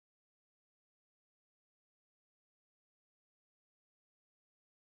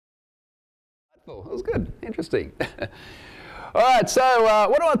That was good. Interesting. All right, so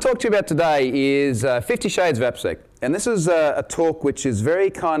what I want to talk to you about today is 50 Shades of AppSec. And this is a talk which is very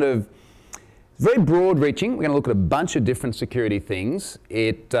broad-reaching. We're going to look at a bunch of different security things.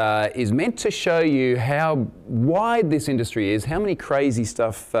 It is meant to show you how wide this industry is, how many crazy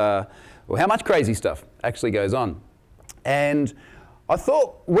stuff, or how much crazy stuff actually goes on. And I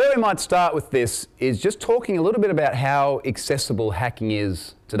thought where we might start with this is just talking a little bit about how accessible hacking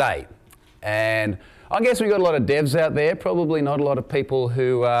is today. And I guess we've got a lot of devs out there, probably not a lot of people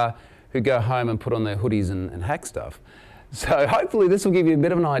who go home and put on their hoodies and hack stuff. So hopefully this will give you a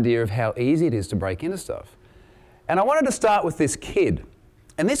bit of an idea of how easy it is to break into stuff. And I wanted to start with this kid.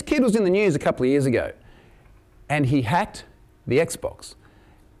 And this kid was in the news a couple of years ago. And he hacked the Xbox.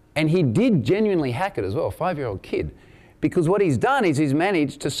 And he did genuinely hack it as well, a 5-year-old kid. Because what he's done is he's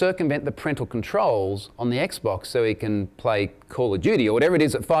managed to circumvent the parental controls on the Xbox so he can play Call of Duty or whatever it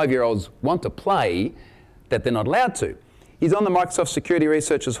is that 5-year-olds want to play that they're not allowed to. He's on the Microsoft Security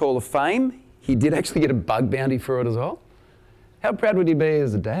Researchers Hall of Fame. He did actually get a bug bounty for it as well. How proud would he be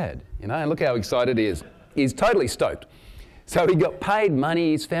as a dad? You know, and look how excited he is. He's totally stoked. So he got paid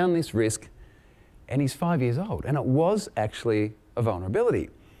money, he's found this risk, and he's 5 years old. And it was actually a vulnerability.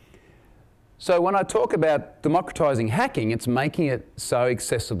 So when I talk about democratizing hacking, it's making it so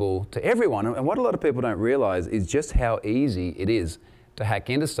accessible to everyone. And what a lot of people don't realize is just how easy it is to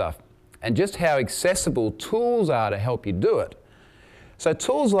hack into stuff and just how accessible tools are to help you do it. So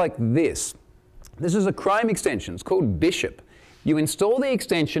tools like this. This is a Chrome extension. It's called Bishop. You install the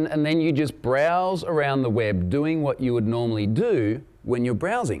extension and then you just browse around the web doing what you would normally do when you're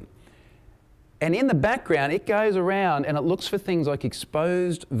browsing. And in the background, it goes around and it looks for things like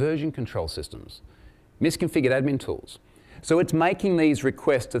exposed version control systems, misconfigured admin tools. So it's making these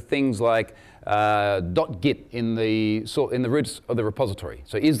requests to things like .git in the roots of the repository.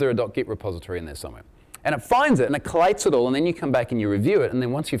 So is there a .git repository in there somewhere? And it finds it and it collates it all, and then you come back and you review it. And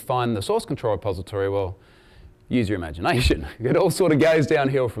then once you find the source control repository, well, use your imagination. It all sort of goes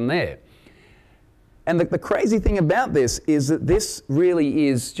downhill from there. And the crazy thing about this is that this really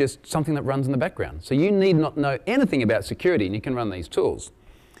is just something that runs in the background. So you need not know anything about security and you can run these tools.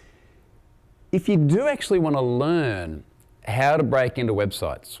 If you do actually want to learn how to break into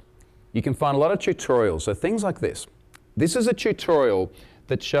websites, you can find a lot of tutorials. So things like this. This is a tutorial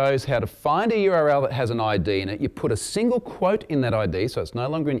that shows how to find a URL that has an ID in it. You put a single quote in that ID, so it's no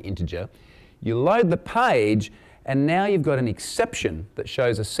longer an integer. You load the page, and now you've got an exception that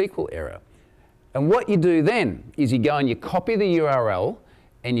shows a SQL error. And what you do then is you go and you copy the URL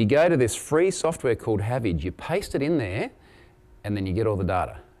and you go to this free software called Havage. You paste it in there and then you get all the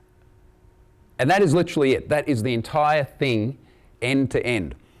data. And that is literally it. That is the entire thing end to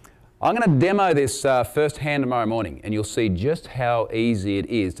end. I'm going to demo this firsthand tomorrow morning and you'll see just how easy it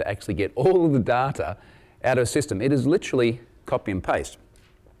is to actually get all of the data out of a system. It is literally copy and paste.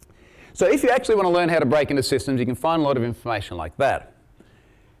 So if you actually want to learn how to break into systems, you can find a lot of information like that.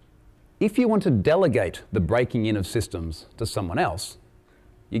 If you want to delegate the breaking in of systems to someone else,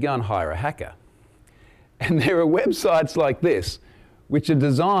 you go and hire a hacker. And there are websites like this which are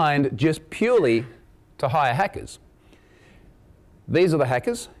designed just purely to hire hackers. These are the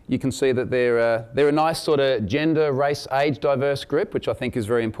hackers. You can see that they're a nice sort of gender, race, age diverse group, which I think is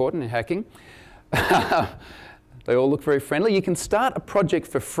very important in hacking. They all look very friendly. You can start a project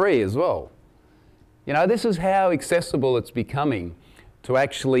for free as well. You know, this is how accessible it's becoming to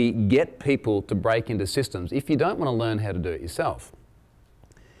actually get people to break into systems if you don't want to learn how to do it yourself.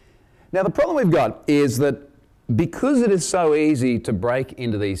 Now the problem we've got is that because it is so easy to break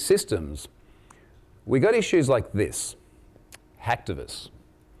into these systems, we've got issues like this, hacktivists.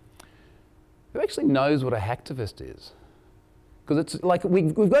 Who actually knows what a hacktivist is? Because it's like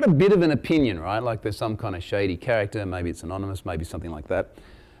we've got a bit of an opinion, right? Like there's some kind of shady character, maybe it's anonymous, maybe something like that.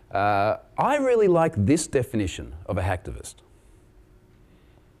 I really like this definition of a hacktivist.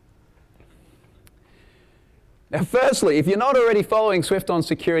 Now firstly, if you're not already following Swift on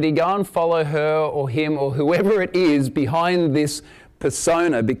security, go and follow her or him or whoever it is behind this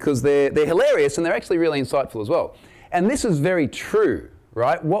persona, because they're hilarious and they're actually really insightful as well. And this is very true,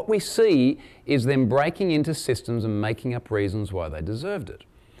 right? What we see is them breaking into systems and making up reasons why they deserved it.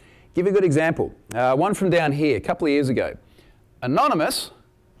 Give you a good example. One from down here, a couple of years ago. Anonymous,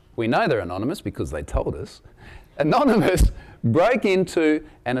 we know they're anonymous because they told us. Anonymous broke into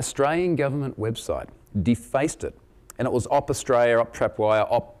an Australian government website, defaced it, and it was Op Australia, Op Trapwire,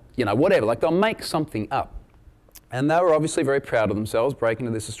 Op, you know, whatever. Like they'll make something up. And they were obviously very proud of themselves breaking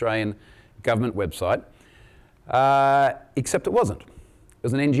into this Australian government website, except it wasn't. It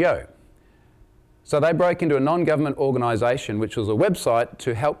was an NGO. So they broke into a non-government organisation, which was a website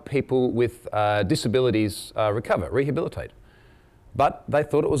to help people with disabilities recover, rehabilitate. But they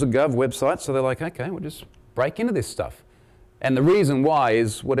thought it was a Gov website, so they're like, okay, we'll just break into this stuff. And the reason why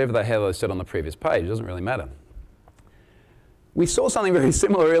is whatever the hell they said on the previous page, doesn't really matter. We saw something very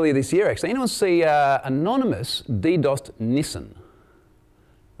similar earlier this year, actually. Anyone see Anonymous DDoSed Nissan?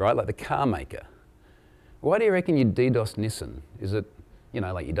 Right, like the car maker. Why do you reckon you DDoSed Nissan? Is it, you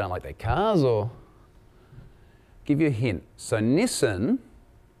know, like you don't like their cars, or? Give you a hint. So Nissan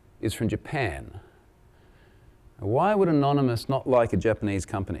is from Japan. Why would Anonymous not like a Japanese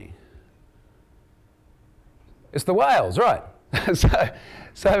company? It's the whales, right?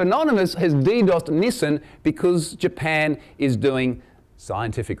 so Anonymous has DDoSed Nissan because Japan is doing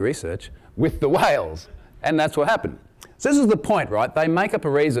scientific research with the whales. And that's what happened. So this is the point, right? They make up a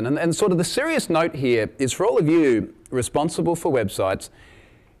reason. And sort of the serious note here is for all of you responsible for websites,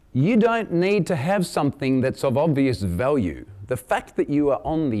 you don't need to have something that's of obvious value. The fact that you are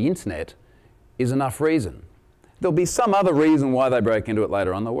on the internet is enough reason. There'll be some other reason why they broke into it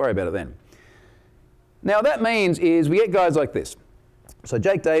later on. They'll worry about it then. Now, what that means is we get guys like this. So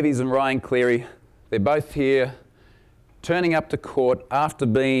Jake Davies and Ryan Cleary, they're both here turning up to court after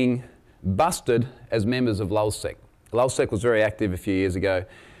being busted as members of LulzSec. LulzSec was very active a few years ago,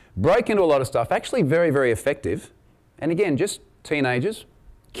 broke into a lot of stuff, actually very, very effective. And again, just teenagers,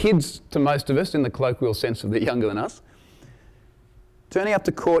 kids to most of us in the colloquial sense of they're younger than us, turning up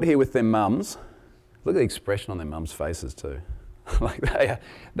to court here with their mums. Look at the expression on their mums' faces too. Like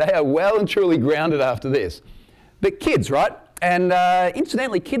they are well and truly grounded after this. But kids, right? And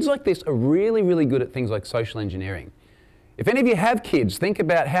incidentally, kids like this are really, really good at things like social engineering. If any of you have kids, think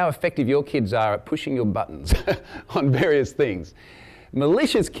about how effective your kids are at pushing your buttons on various things.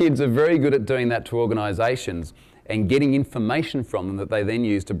 Malicious kids are very good at doing that to organisations and getting information from them that they then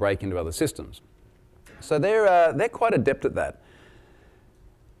use to break into other systems. So they're quite adept at that.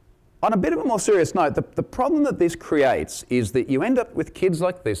 On a bit of a more serious note, the problem that this creates is that you end up with kids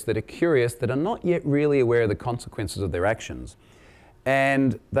like this that are curious, that are not yet really aware of the consequences of their actions,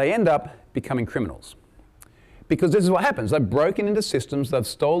 and they end up becoming criminals. Because this is what happens. They've broken into systems, they've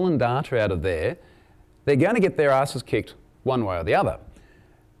stolen data out of there, they're going to get their asses kicked one way or the other.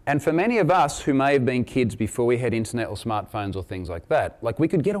 And for many of us who may have been kids before we had internet or smartphones or things like that, like we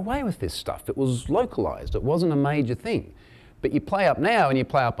could get away with this stuff. It was localized, it wasn't a major thing. But you play up now and you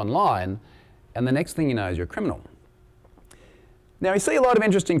play up online, and the next thing you know is you're a criminal. Now, we see a lot of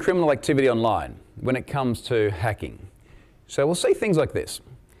interesting criminal activity online when it comes to hacking. So we'll see things like this.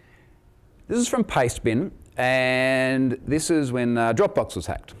 This is from Pastebin, and this is when Dropbox was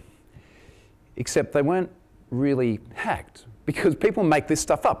hacked. Except they weren't really hacked, because people make this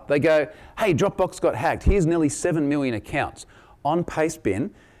stuff up. They go, hey, Dropbox got hacked. Here's nearly 7 million accounts on Pastebin.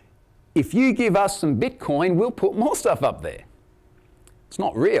 If you give us some Bitcoin, we'll put more stuff up there. It's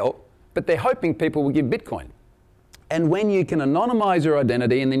not real, but they're hoping people will give Bitcoin. And when you can anonymize your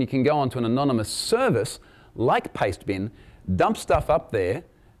identity and then you can go onto an anonymous service like Pastebin, dump stuff up there,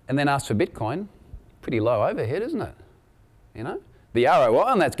 and then ask for Bitcoin, pretty low overhead, isn't it? You know? The ROI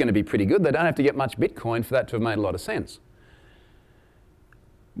on that's going to be pretty good. They don't have to get much Bitcoin for that to have made a lot of sense.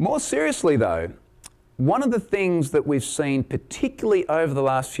 More seriously though, one of the things that we've seen particularly over the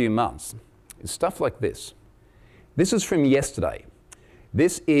last few months is stuff like this. This is from yesterday.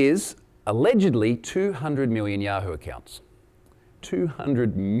 This is allegedly 200 million Yahoo accounts.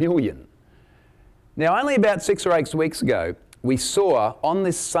 200 million. Now, only about 6 or 8 weeks ago, we saw on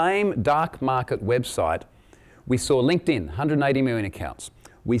this same dark market website, we saw LinkedIn, 180 million accounts.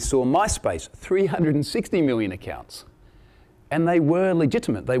 We saw MySpace, 360 million accounts. And they were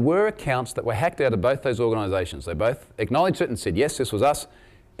legitimate. They were accounts that were hacked out of both those organisations. They both acknowledged it and said, yes, this was us.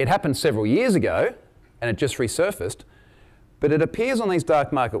 It happened several years ago, and it just resurfaced. But it appears on these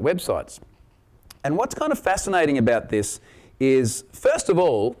dark market websites. And what's kind of fascinating about this is, first of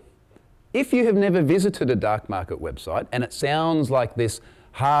all, if you have never visited a dark market website, and it sounds like this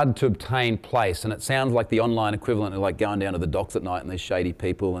hard to obtain place, and it sounds like the online equivalent of like going down to the docks at night and there's shady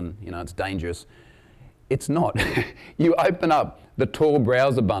people and you know it's dangerous. It's not. You open up the Tor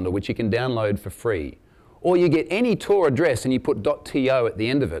browser bundle, which you can download for free, or you get any Tor address and you put .to at the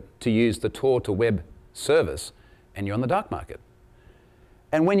end of it to use the Tor to web service, and you're on the dark market.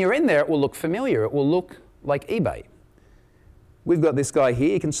 And when you're in there, it will look familiar. It will look like eBay. We've got this guy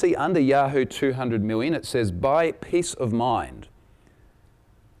here. You can see under Yahoo 200 million, it says, buy peace of mind.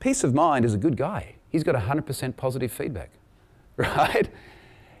 Peace of mind is a good guy. He's got 100% positive feedback, right?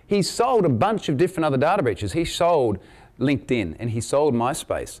 He sold a bunch of different other data breaches. He sold LinkedIn and he sold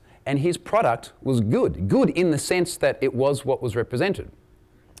MySpace. And his product was good. Good in the sense that it was what was represented.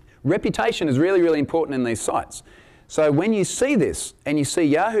 Reputation is really, really important in these sites. So when you see this and you see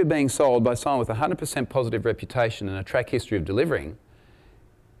Yahoo being sold by someone with a 100% positive reputation and a track history of delivering,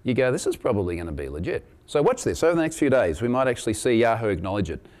 you go, this is probably going to be legit. So watch this. Over the next few days, we might actually see Yahoo acknowledge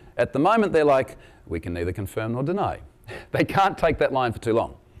it. At the moment, they're like, we can neither confirm nor deny. They can't take that line for too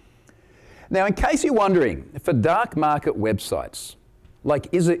long. Now, in case you're wondering, for dark market websites, like,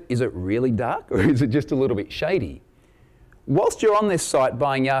 is it really dark or is it just a little bit shady? Whilst you're on this site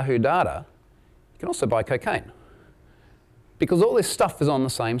buying Yahoo data, you can also buy cocaine. Because all this stuff is on the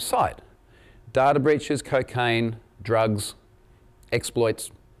same site. Data breaches, cocaine, drugs, exploits.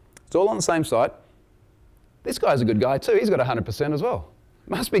 It's all on the same site. This guy's a good guy too. He's got 100% as well.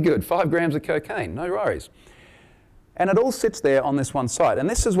 Must be good. 5 grams of cocaine, no worries. And it all sits there on this one site. And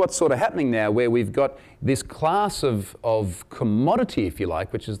this is what's sort of happening now, where we've got this class of commodity, if you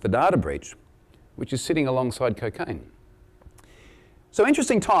like, which is the data breach, which is sitting alongside cocaine. So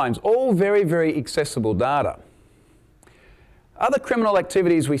interesting times, all very, very accessible data. Other criminal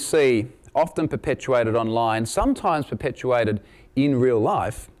activities we see, often perpetuated online, sometimes perpetuated in real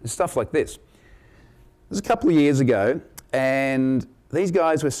life, is stuff like this. This is a couple of years ago, and these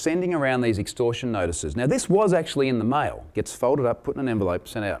guys were sending around these extortion notices. Now, this was actually in the mail. Gets folded up, put in an envelope,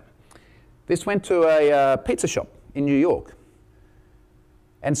 sent out. This went to a pizza shop in New York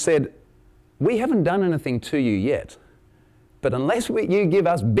and said, we haven't done anything to you yet, but unless you give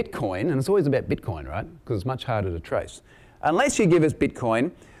us Bitcoin, and it's always about Bitcoin, right? Because it's much harder to trace. Unless you give us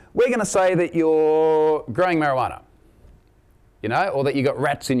Bitcoin, we're going to say that you're growing marijuana, you know, or that you got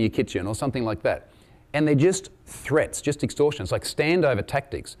rats in your kitchen or something like that. And they're just threats, just extortion. It's like standover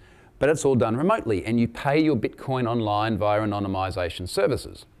tactics, but it's all done remotely, and you pay your Bitcoin online via anonymization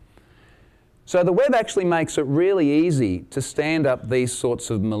services. So the web actually makes it really easy to stand up these sorts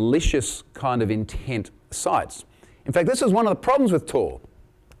of malicious kind of intent sites. In fact, this is one of the problems with Tor.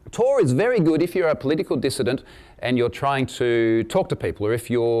 Tor is very good if you're a political dissident and you're trying to talk to people, or if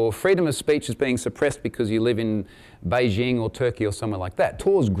your freedom of speech is being suppressed because you live in Beijing or Turkey or somewhere like that.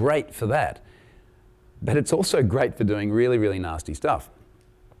 Tor's great for that. But it's also great for doing really, really nasty stuff.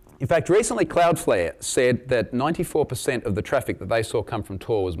 In fact, recently Cloudflare said that 94% of the traffic that they saw come from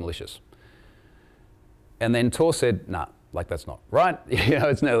Tor was malicious. And then Tor said, nah, like that's not right. You know,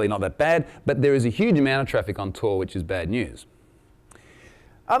 it's nearly not that bad, but there is a huge amount of traffic on Tor, which is bad news.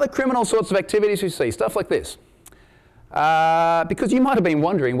 Other criminal sorts of activities we see, stuff like this. Because you might have been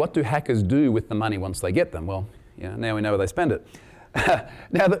wondering, what do hackers do with the money once they get them? Well, you know, now we know where they spend it.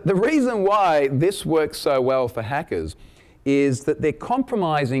 Now, the reason why this works so well for hackers is that they're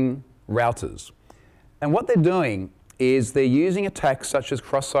compromising routers. And what they're doing is they're using attacks such as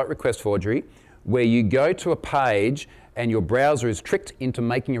cross-site request forgery, where you go to a page and your browser is tricked into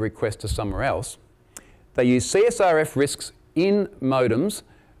making a request to somewhere else. They use CSRF risks in modems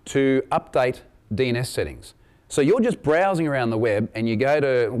to update DNS settings. So you're just browsing around the web and you go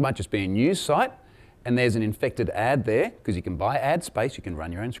to, it might just be a news site, and there's an infected ad there, because you can buy ad space, you can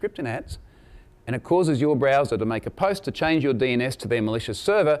run your own script in ads, and it causes your browser to make a post to change your DNS to their malicious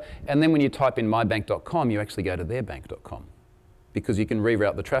server, and then when you type in mybank.com, you actually go to theirbank.com, because you can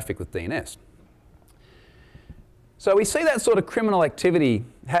reroute the traffic with DNS. So we see that sort of criminal activity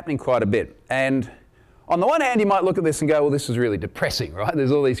happening quite a bit. And on the one hand, you might look at this and go, well, this is really depressing, right?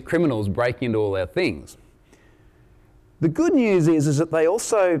 There's all these criminals breaking into all our things. The good news is that they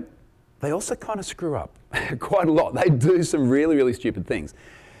also kind of screw up quite a lot. They do some really, really stupid things.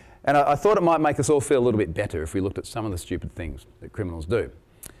 And I thought it might make us all feel a little bit better if we looked at some of the stupid things that criminals do.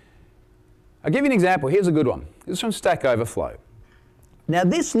 I'll give you an example. Here's a good one. This is from Stack Overflow. Now,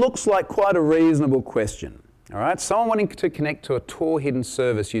 this looks like quite a reasonable question. All right, someone wanting to connect to a Tor hidden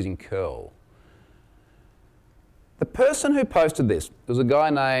service using curl. The person who posted this was a guy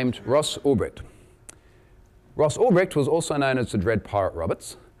named Ross Ulbricht. Ross Ulbricht was also known as the Dread Pirate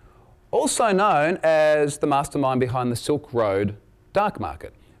Roberts, also known as the mastermind behind the Silk Road dark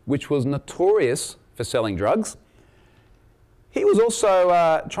market, which was notorious for selling drugs. He was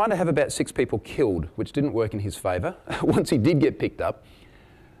also trying to have about 6 people killed, which didn't work in his favour once he did get picked up.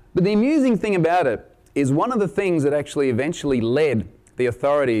 But the amusing thing about it is one of the things that actually eventually led the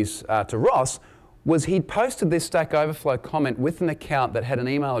authorities to Ross was he'd posted this Stack Overflow comment with an account that had an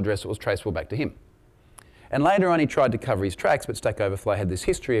email address that was traceable back to him. And later on he tried to cover his tracks, but Stack Overflow had this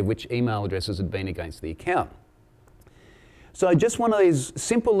history of which email addresses had been against the account. So just one of these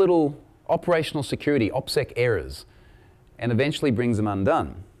simple little operational security, AppSec errors, and eventually brings them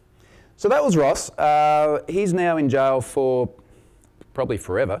undone. So that was Ross. He's now in jail for probably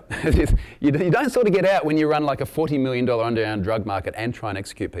forever. You don't sort of get out when you run like a $40 million underground drug market and try and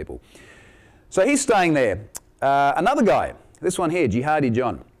execute people. So he's staying there. Another guy, this one here, Jihadi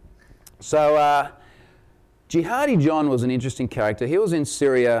John. So Jihadi John was an interesting character. He was in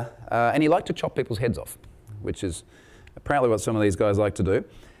Syria and he liked to chop people's heads off, which is apparently what some of these guys like to do.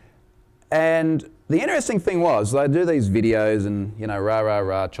 And the interesting thing was, they do these videos and, you know, rah, rah,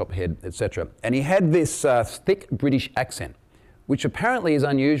 rah, chop head, etc. And he had this thick British accent, which apparently is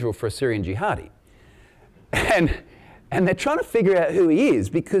unusual for a Syrian jihadi. And they're trying to figure out who he is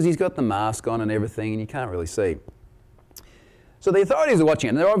because he's got the mask on and everything and you can't really see. So the authorities are watching it,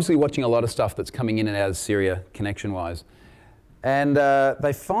 and they're obviously watching a lot of stuff that's coming in and out of Syria connection-wise. And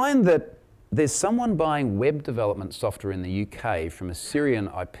they find that there's someone buying web development software in the UK from a Syrian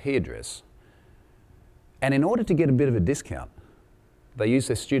IP address. And in order to get a bit of a discount, they use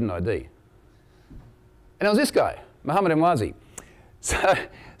their student ID. And it was this guy, Mohammed Emwazi.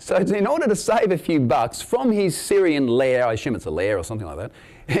 So in order to save a few bucks from his Syrian lair, I assume it's a lair or something like that,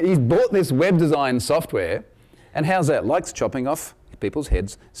 he's bought this web design software. And how's that? Likes chopping off people's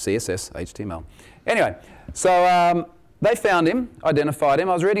heads, CSS, HTML. Anyway, so they found him, identified him.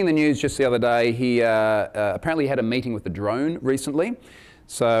 I was reading the news just the other day. He apparently had a meeting with the drone recently.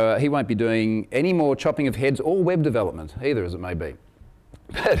 So he won't be doing any more chopping of heads or web development, either, as it may be.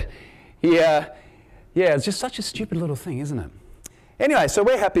 But yeah, it's just such a stupid little thing, isn't it? Anyway, so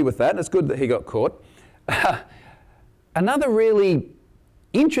we're happy with that. It's good that he got caught. Another really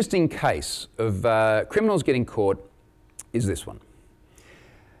interesting case of criminals getting caught is this one.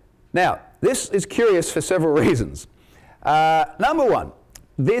 Now, this is curious for several reasons. Number one,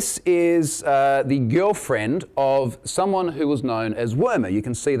 this is the girlfriend of someone who was known as Wormer. You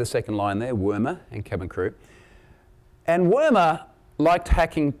can see the second line there, Wormer and cabin crew. And Wormer liked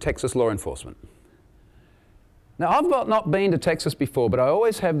hacking Texas law enforcement. Now, I've not been to Texas before, but I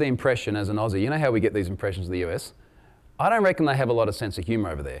always have the impression as an Aussie, you know how we get these impressions of the US? I don't reckon they have a lot of sense of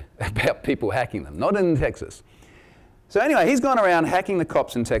humour over there about people hacking them, not in Texas. So anyway, he's gone around hacking the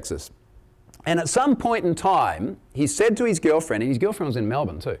cops in Texas. And at some point in time, he said to his girlfriend, and his girlfriend was in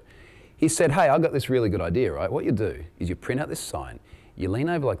Melbourne too, he said, hey, I've got this really good idea, right? What you do is you print out this sign, you lean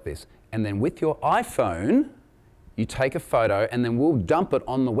over like this, and then with your iPhone, you take a photo, and then we'll dump it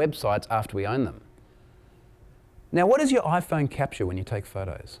on the websites after we own them. Now, what does your iPhone capture when you take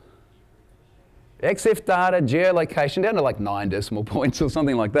photos? EXIF data, geolocation, down to like 9 decimal points or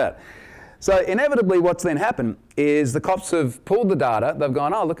something like that. So inevitably what's then happened is the cops have pulled the data, they've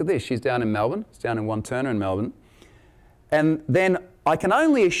gone, oh, look at this, she's down in Melbourne, it's down in Wanturna in Melbourne. And then I can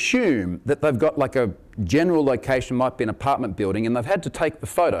only assume that they've got like a general location, might be an apartment building, and they've had to take the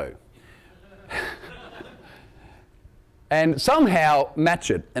photo. And somehow match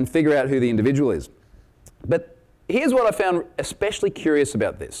it and figure out who the individual is. But here's what I found especially curious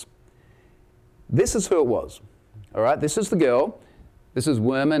about this. This is who it was, all right? This is the girl. This is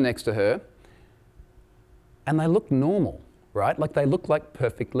Wormer next to her. And they look normal, right? Like they look like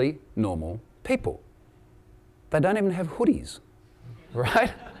perfectly normal people. They don't even have hoodies,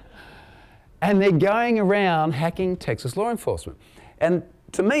 right? And they're going around hacking Texas law enforcement. And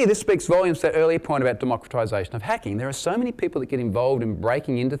to me, this speaks volumes to that earlier point about democratization of hacking. There are so many people that get involved in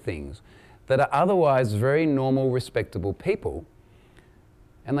breaking into things that are otherwise very normal, respectable people,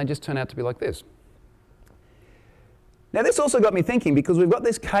 and they just turn out to be like this. Now, this also got me thinking, because we've got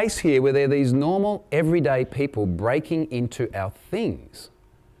this case here where there are these normal, everyday people breaking into our things.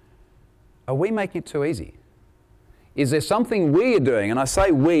 Are we making it too easy? Is there something we are doing, and I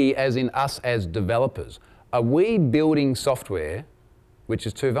say we as in us as developers, are we building software which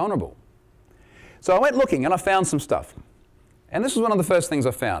is too vulnerable? So I went looking and I found some stuff. And this was one of the first things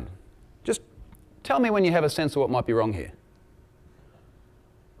I found. Just tell me when you have a sense of what might be wrong here.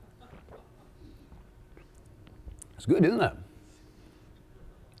 It's good, isn't it?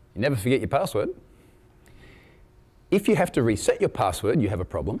 You never forget your password. If you have to reset your password, you have a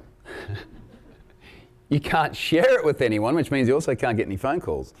problem. You can't share it with anyone, which means you also can't get any phone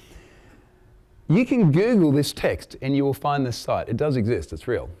calls. You can Google this text and you will find this site. It does exist, it's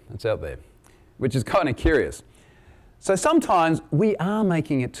real, it's out there, which is kind of curious. So sometimes we are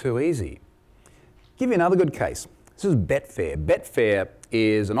making it too easy. I'll give you another good case. This is Betfair. Betfair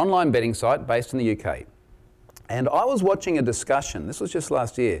is an online betting site based in the UK. And I was watching a discussion, this was just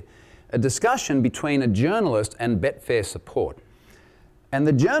last year, a discussion between a journalist and Betfair support. And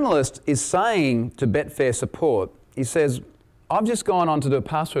the journalist is saying to Betfair support, he says, I've just gone on to do a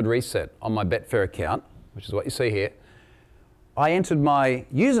password reset on my Betfair account, which is what you see here. I entered my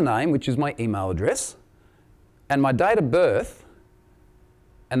username, which is my email address, and my date of birth,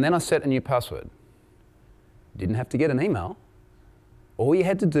 and then I set a new password. Didn't have to get an email. All you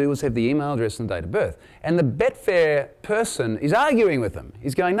had to do was have the email address and date of birth. And the Betfair person is arguing with them.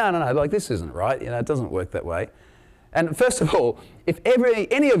 He's going, no, like this isn't right. You know, it doesn't work that way. And first of all, if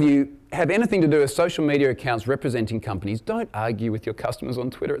any of you have anything to do with social media accounts representing companies, don't argue with your customers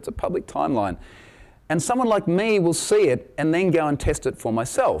on Twitter. It's a public timeline. And someone like me will see it and then go and test it for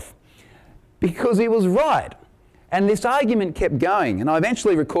myself. Because he was right. And this argument kept going. And I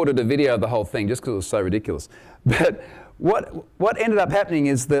eventually recorded a video of the whole thing just because it was so ridiculous. But what ended up happening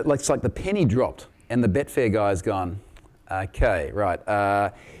is that it's like the penny dropped and the Betfair guy's gone, okay,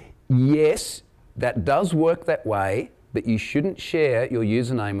 right, yes, that does work that way, but you shouldn't share your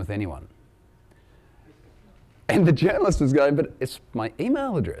username with anyone. And the journalist was going, but it's my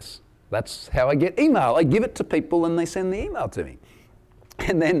email address. That's how I get email. I give it to people and they send the email to me.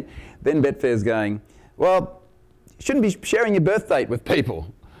 And then Betfair's going, well, you shouldn't be sharing your birth date with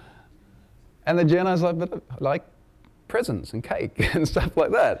people. And the journalist's like, but like presents and cake and stuff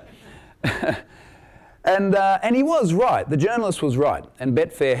like that. And he was right. The journalist was right. And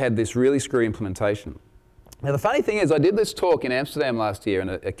Betfair had this really screwy implementation. Now, the funny thing is, I did this talk in Amsterdam last year in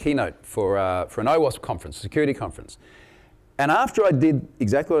a keynote for an OWASP conference, a security conference. And after I did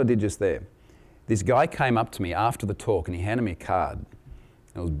exactly what I did just there, this guy came up to me after the talk and he handed me a card.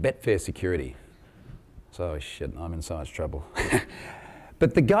 It was Betfair Security. So, shit, I'm in so much trouble.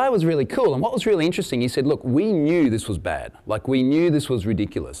 But the guy was really cool. And what was really interesting, he said, look, we knew this was bad. Like, we knew this was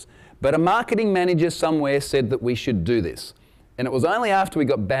ridiculous. But a marketing manager somewhere said that we should do this. And it was only after we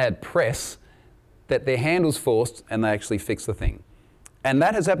got bad press that their hand was forced and they actually fixed the thing. And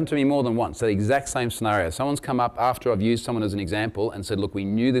that has happened to me more than once, the exact same scenario. Someone's come up after I've used someone as an example and said, look, we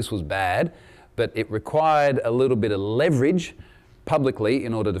knew this was bad, but it required a little bit of leverage publicly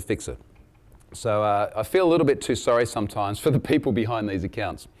in order to fix it. So I feel a little bit too sorry sometimes for the people behind these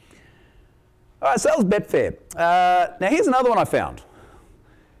accounts. All right, so that was Betfair. Now here's another one I found.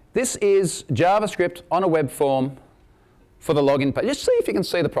 This is JavaScript on a web form for the login page. Just see if you can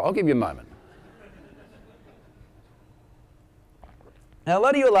see the problem. I'll give you a moment. Now, a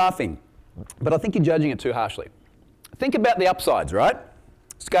lot of you are laughing, but I think you're judging it too harshly. Think about the upsides, right?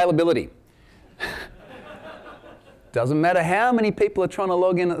 Scalability. Doesn't matter how many people are trying to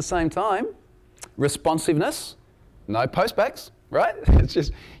log in at the same time. Responsiveness, no postbacks, right? It's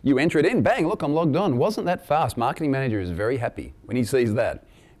just you enter it in, bang, look, I'm logged on. Wasn't that fast? Marketing manager is very happy when he sees that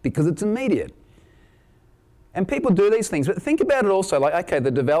because it's immediate. And people do these things, but think about it also like, okay,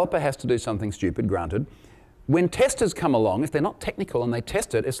 the developer has to do something stupid, granted. When testers come along, if they're not technical and they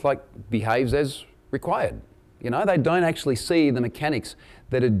test it, it's like behaves as required. You know, they don't actually see the mechanics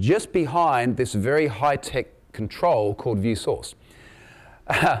that are just behind this very high-tech control called view source.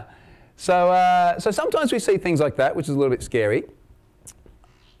 So sometimes we see things like that, which is a little bit scary.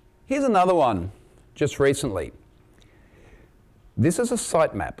 Here's another one just recently. This is a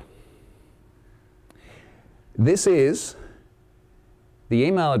sitemap. This is the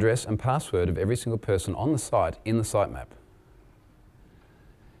email address and password of every single person on the site in the sitemap.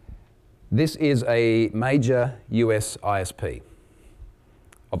 This is a major US ISP.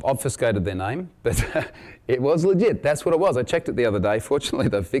 I've obfuscated their name, but it was legit. That's what it was. I checked it the other day. Fortunately,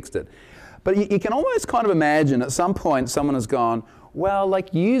 they've fixed it. But you can almost kind of imagine at some point someone has gone, well,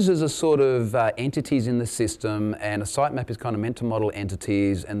 like users are sort of entities in the system, and a sitemap is kind of meant to model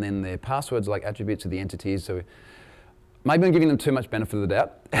entities, and then their passwords are like attributes of the entities. So maybe I'm giving them too much benefit of the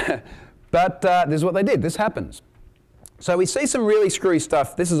doubt. But this is what they did. This happens. So we see some really screwy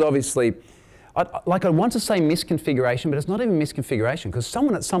stuff. This is obviously, I want to say misconfiguration, but it's not even misconfiguration because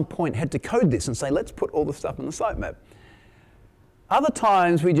someone at some point had to code this and say, let's put all the stuff in the sitemap. Other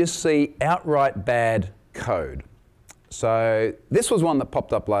times we just see outright bad code. So this was one that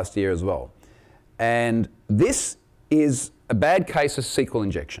popped up last year as well. And this is a bad case of SQL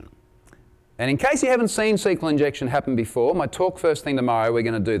injection. And in case you haven't seen SQL injection happen before, my talk first thing tomorrow, we're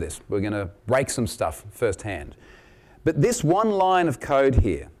going to do this. We're going to break some stuff firsthand. But this one line of code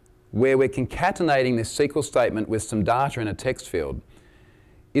here, where we're concatenating this SQL statement with some data in a text field,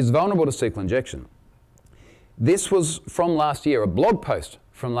 is vulnerable to SQL injection. This was from last year, a blog post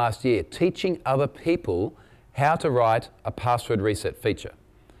from last year, teaching other people how to write a password reset feature.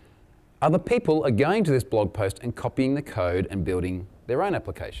 Other people are going to this blog post and copying the code and building their own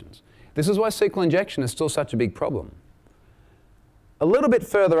applications. This is why SQL injection is still such a big problem. A little bit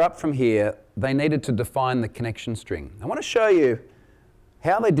further up from here, they needed to define the connection string. I want to show you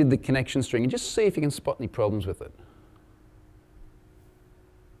how they did the connection string and just see if you can spot any problems with it.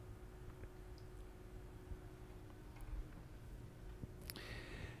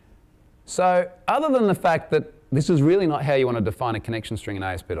 So other than the fact that this is really not how you want to define a connection string in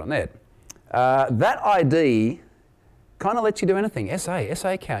ASP.NET, that ID kind of lets you do anything. SA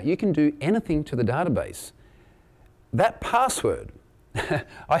account, you can do anything to the database. That password,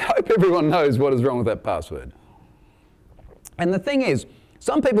 I hope everyone knows what is wrong with that password. And the thing is,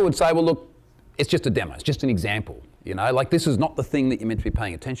 some people would say, well, look, it's just a demo, it's just an example. You know, like this is not the thing that you're meant to be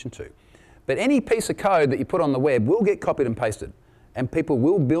paying attention to. But any piece of code that you put on the web will get copied and pasted, and people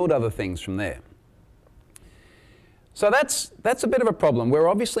will build other things from there. So that's a bit of a problem. We're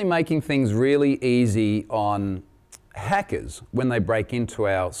obviously making things really easy on hackers when they break into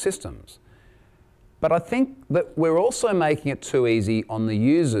our systems. But I think that we're also making it too easy on the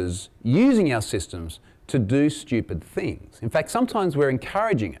users using our systems to do stupid things. In fact, sometimes we're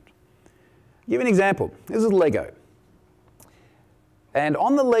encouraging it. I'll give you an example. This is Lego. And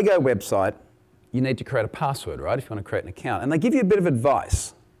on the Lego website, you need to create a password, right, if you want to create an account. And they give you a bit of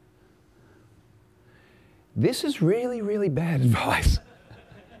advice. This is really, really bad advice.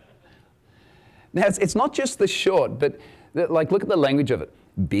 Now, it's not just the short, but like, look at the language of it.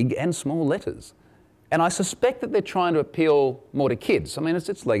 Big and small letters. And I suspect that they're trying to appeal more to kids. I mean,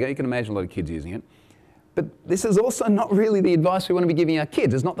 it's Lego. You can imagine a lot of kids using it. But this is also not really the advice we want to be giving our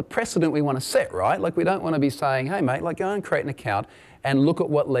kids. It's not the precedent we want to set, right? Like, we don't want to be saying, hey, mate, like, go and create an account and look at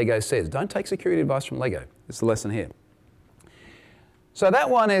what Lego says. Don't take security advice from Lego. It's the lesson here. So that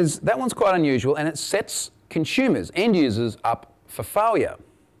one's quite unusual, and it sets consumers, end users, up for failure.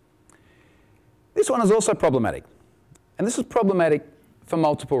 This one is also problematic. And this is problematic for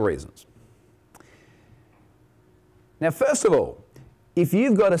multiple reasons. Now, first of all, if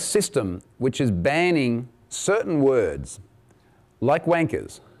you've got a system which is banning certain words, like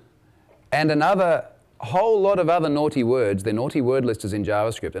wankers, and another whole lot of other naughty words, their naughty word list is in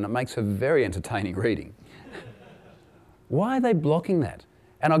JavaScript, and it makes for very entertaining reading. Why are they blocking that?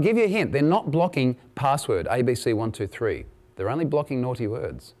 And I'll give you a hint, they're not blocking password, ABC123. They're only blocking naughty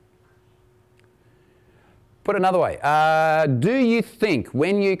words. Put another way, do you think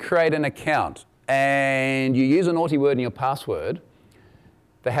when you create an account and you use a naughty word in your password,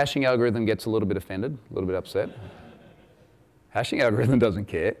 the hashing algorithm gets a little bit offended, a little bit upset? Hashing algorithm doesn't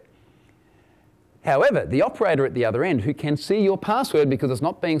care. However, the operator at the other end, who can see your password because it's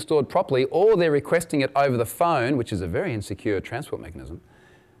not being stored properly, or they're requesting it over the phone, which is a very insecure transport mechanism,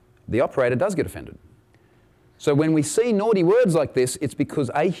 the operator does get offended. So when we see naughty words like this, it's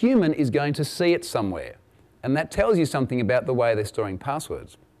because a human is going to see it somewhere. And that tells you something about the way they're storing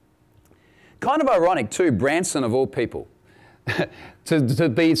passwords. Kind of ironic too, Branson of all people, to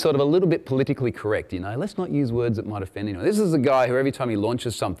be sort of a little bit politically correct, you know, let's not use words that might offend anyone. This is a guy who every time he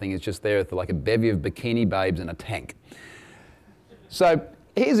launches something is just there with like a bevy of bikini babes and a tank. So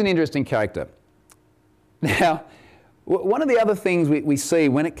here's an interesting character. Now, one of the other things we see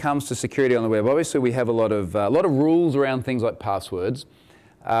when it comes to security on the web, obviously we have a lot of rules around things like passwords.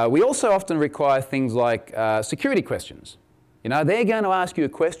 We also often require things like security questions. You know, they're going to ask you a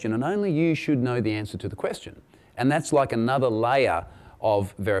question and only you should know the answer to the question. And that's like another layer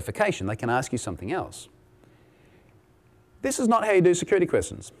of verification. They can ask you something else. This is not how you do security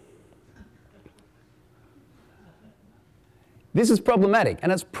questions. This is problematic,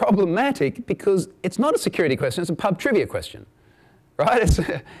 and it's problematic because it's not a security question, it's a pub trivia question, right?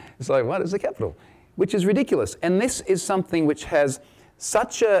 It's like, what is the capital? Which is ridiculous. And this is something which has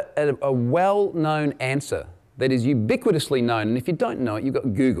such a well-known answer that is ubiquitously known, and if you don't know it, you've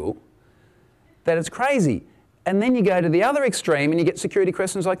got Google, that it's crazy. And then you go to the other extreme and you get security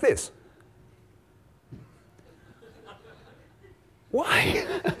questions like this. Why?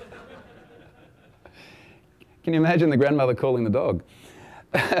 Can you imagine the grandmother calling the dog?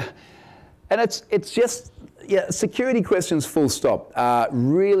 And it's just, yeah, security questions full stop are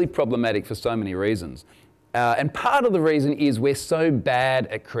really problematic for so many reasons. And part of the reason is we're so bad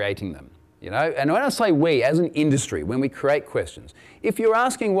at creating them. You know? And when I say we, as an industry, when we create questions, if you're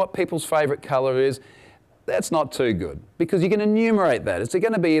asking what people's favourite colour is, that's not too good, because you can enumerate that. It's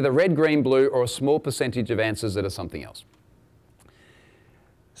going to be either red, green, blue, or a small percentage of answers that are something else.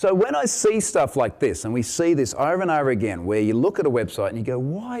 So when I see stuff like this, and we see this over and over again, where you look at a website and you go,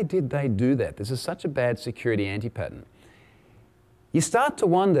 why did they do that? This is such a bad security anti-pattern. You start to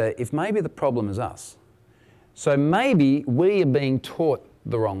wonder if maybe the problem is us. So maybe we are being taught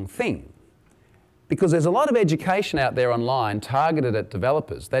the wrong thing. Because there's a lot of education out there online targeted at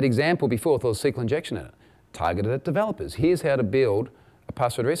developers. That example before with all the SQL injection in it, targeted at developers. Here's how to build a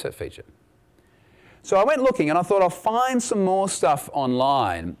password reset feature. So I went looking and I thought I'll find some more stuff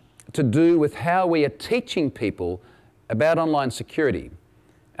online to do with how we are teaching people about online security.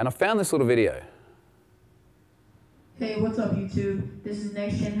 And I found this little video. Hey, what's up YouTube? This is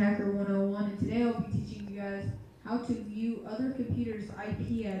Next Gen Hacker 101, and today I'll be teaching you guys how to view other computers'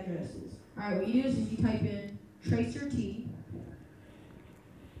 IP addresses. Alright, what you do is you type in tracer T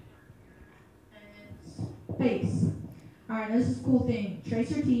and then space. Alright, this is a cool thing.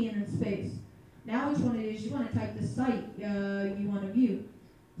 Tracer T and then space. Now what you want to do is you want to type the site you want to view.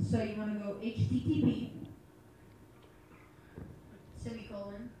 So you want to go HTTP,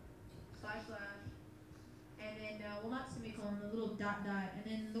 semicolon, / and then, well, not semicolon, the little dot, and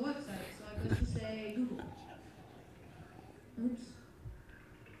then the website. So like, let's just say Google. Oops.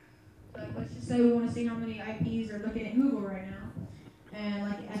 Like, let's just say we want to see how many IPs are looking at Google right now. And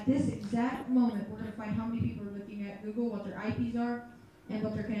like at this exact moment, we're going to find how many people are looking at Google, what their IPs are, and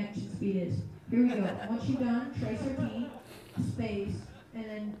what their connection speed is. Here we go. Once you've done, tracer T, space, and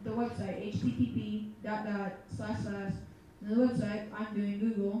then the website, HTTP, .. And the website, I'm doing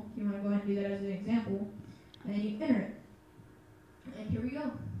Google. You want to go ahead and do that as an example. And then you enter it. And here we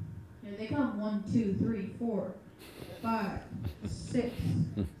go. Here they come. 1, 2, 3, 4, 5, 6,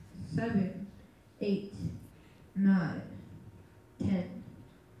 7, 8, 9, 10.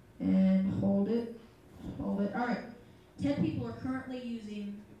 And hold it. Hold it. All right. 10 people are currently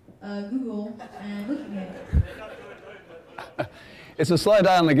using Google and looking at it. It's a slow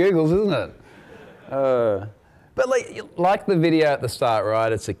day on the Googles, isn't it? But like the video at the start,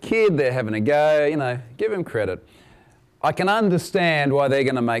 right? It's a kid, they're having a go, you know, give them credit. I can understand why they're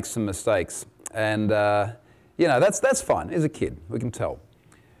going to make some mistakes. And, you know, that's fine. He's a kid, we can tell.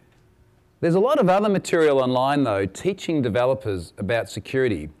 There's a lot of other material online, though, teaching developers about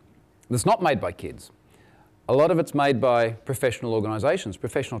security that's not made by kids. A lot of it's made by professional organisations,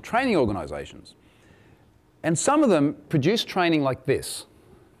 professional training organisations. And some of them produce training like this.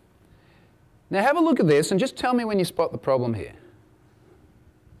 Now have a look at this and just tell me when you spot the problem here.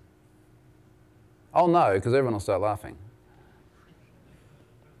 I'll know because everyone will start laughing.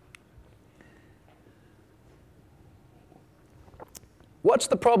 What's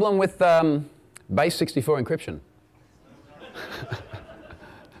the problem with base 64 encryption?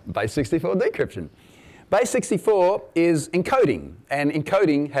 Base 64 decryption. Base 64 is encoding, and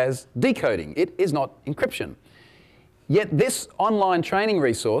encoding has decoding. It is not encryption. Yet this online training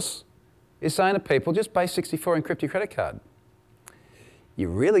resource is saying to people, just base 64 encrypt your credit card. You're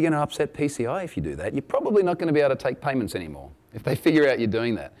really going to upset PCI if you do that. You're probably not going to be able to take payments anymore if they figure out you're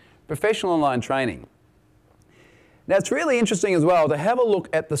doing that. Professional online training. Now it's really interesting as well to have a look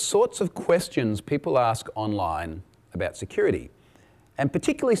at the sorts of questions people ask online about security, and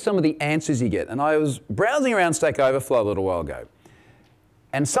particularly some of the answers you get. And I was browsing around Stack Overflow a little while ago,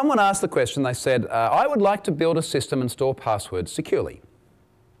 and someone asked the question, they said, I would like to build a system and store passwords securely.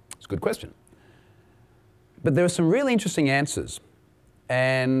 It's a good question. But there are some really interesting answers,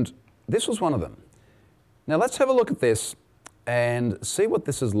 and this was one of them. Now let's have a look at this and see what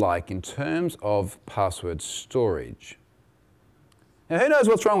this is like in terms of password storage. Now who knows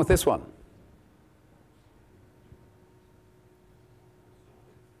what's wrong with this one?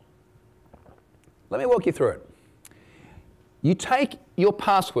 Let me walk you through it. You take your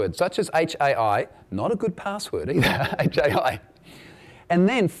password, such as HAI, not a good password either, HAI, and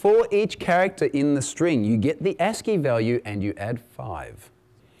then for each character in the string, you get the ASCII value and you add 5.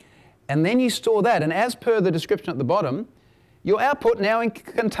 And then you store that, and as per the description at the bottom, your output now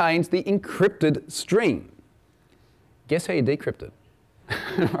contains the encrypted string. Guess how you decrypt it?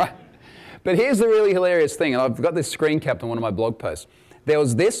 Right? But here's the really hilarious thing, and I've got this screen capped on one of my blog posts. There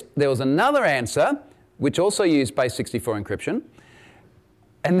was another answer, which also used base 64 encryption,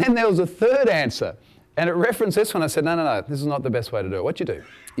 and then there was a third answer. And it referenced this one. I said, no, this is not the best way to do it. What you do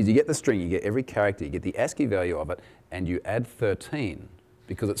is you get the string, you get every character, you get the ASCII value of it, and you add 13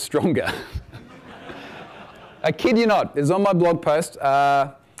 because it's stronger. I kid you not, it's on my blog post.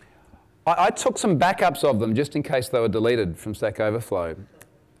 I took some backups of them just in case they were deleted from Stack Overflow,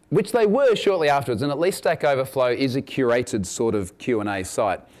 which they were shortly afterwards, and at least Stack Overflow is a curated sort of Q&A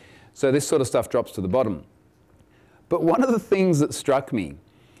site. So this sort of stuff drops to the bottom. But one of the things that struck me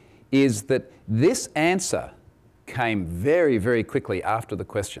is that this answer came very, very quickly after the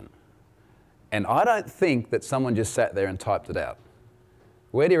question. And I don't think that someone just sat there and typed it out.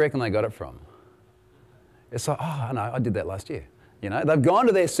 Where do you reckon they got it from? It's like, oh, no, I did that last year. You know, they've gone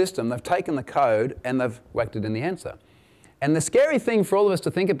to their system, they've taken the code, and they've whacked it in the answer. And the scary thing for all of us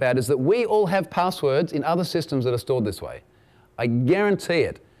to think about is that we all have passwords in other systems that are stored this way. I guarantee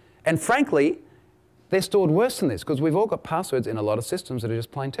it. And frankly, they're stored worse than this because we've all got passwords in a lot of systems that are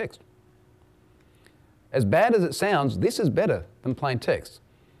just plain text. As bad as it sounds, this is better than plain text.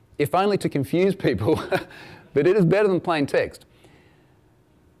 If only to confuse people, but it is better than plain text.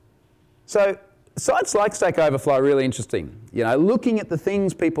 So sites like Stack Overflow are really interesting. You know, looking at the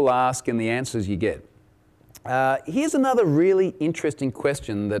things people ask and the answers you get. Here's another really interesting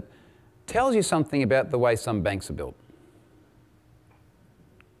question that tells you something about the way some banks are built.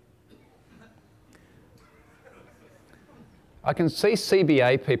 I can see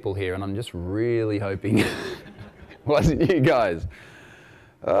CBA people here, and I'm just really hoping it wasn't you guys.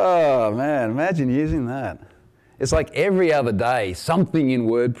 Oh man, imagine using that. It's like every other day, something in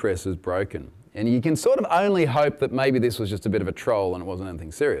WordPress is broken. And you can sort of only hope that maybe this was just a bit of a troll and it wasn't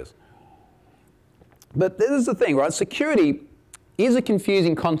anything serious. But this is the thing, right? Security is a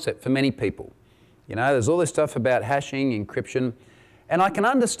confusing concept for many people. You know, there's all this stuff about hashing, encryption, and I can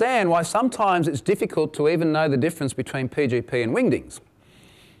understand why sometimes it's difficult to even know the difference between PGP and wingdings.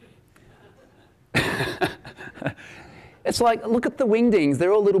 It's like, look at the wingdings,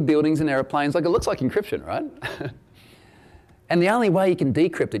 they're all little buildings and aeroplanes, like it looks like encryption, right? And the only way you can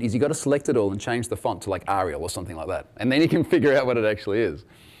decrypt it is you've got to select it all and change the font to like Arial or something like that. And then you can figure out what it actually is.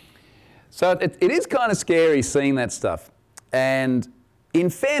 So it is kind of scary seeing that stuff. And in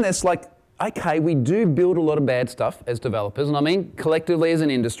fairness, like, okay, we do build a lot of bad stuff as developers, and I mean collectively as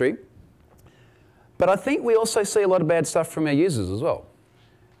an industry. But I think we also see a lot of bad stuff from our users as well.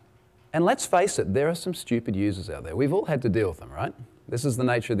 And let's face it, there are some stupid users out there. We've all had to deal with them, right? This is the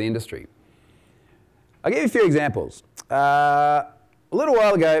nature of the industry. I'll give you a few examples. A little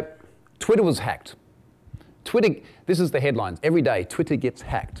while ago, Twitter was hacked. This is the headlines. Every day, Twitter gets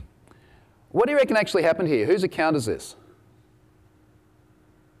hacked. What do you reckon actually happened here? Whose account is this?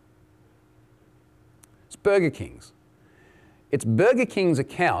 It's Burger King's. It's Burger King's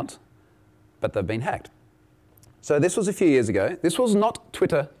account, but they've been hacked. So this was a few years ago. This was not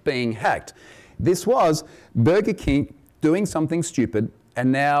Twitter being hacked. This was Burger King doing something stupid,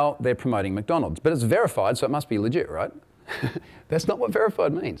 and now they're promoting McDonald's. But it's verified, so it must be legit, right? That's not what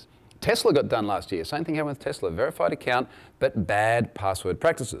verified means. Tesla got done last year. Same thing happened with Tesla. Verified account, but bad password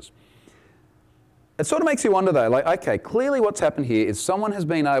practices. It sort of makes you wonder though, like, okay, clearly what's happened here is someone has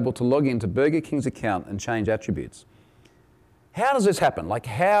been able to log into Burger King's account and change attributes. How does this happen? Like,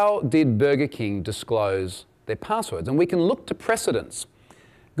 how did Burger King disclose their passwords? And we can look to precedents.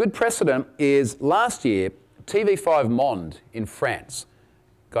 Good precedent is last year, TV5 Monde in France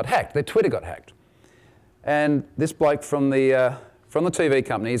got hacked. Their Twitter got hacked. And this bloke from the TV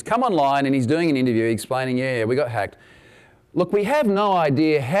company has come online and he's doing an interview explaining, yeah, we got hacked. Look, we have no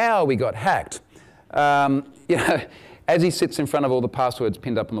idea how we got hacked. You know, as he sits in front of all the passwords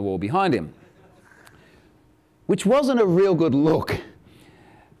pinned up on the wall behind him, which wasn't a real good look.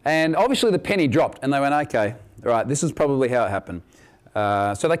 And obviously the penny dropped and they went, okay, all right, this is probably how it happened.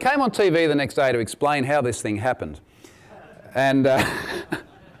 So they came on TV the next day to explain how this thing happened. And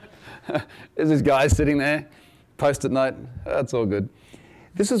there's this guy sitting there, post-it note, that's all good.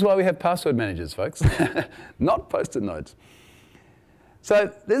 This is why we have password managers, folks, not post-it notes. So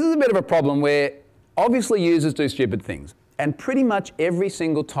this is a bit of a problem where obviously users do stupid things. And pretty much every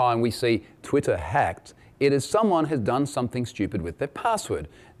single time we see Twitter hacked, it is someone has done something stupid with their password.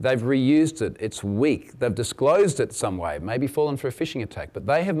 They've reused it, it's weak, they've disclosed it some way, maybe fallen for a phishing attack, but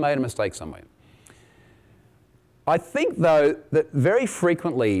they have made a mistake somewhere. I think though that very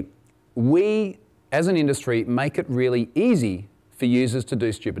frequently we as an industry make it really easy for users to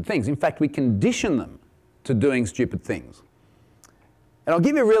do stupid things. In fact, we condition them to doing stupid things. And I'll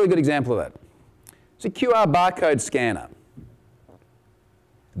give you a really good example of that. It's a QR barcode scanner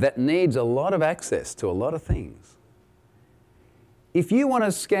that needs a lot of access to a lot of things. If you want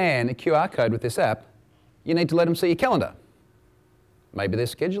to scan a QR code with this app, you need to let them see your calendar. Maybe they're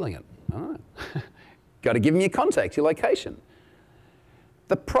scheduling it. I don't know. Got to give them your contacts, your location.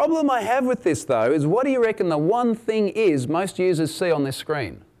 The problem I have with this, though, is what do you reckon the one thing is most users see on this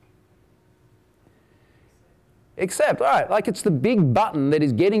screen? Except, all right, like it's the big button that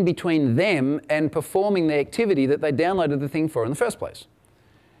is getting between them and performing the activity that they downloaded the thing for in the first place.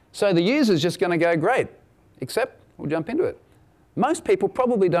 So the user's just going to go, great, accept, we'll jump into it. Most people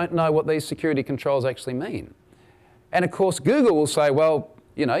probably don't know what these security controls actually mean. And of course, Google will say, well,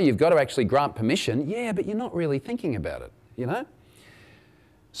 you know, you've got to actually grant permission. Yeah, but you're not really thinking about it, you know?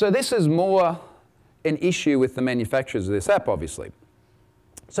 So this is more an issue with the manufacturers of this app, obviously.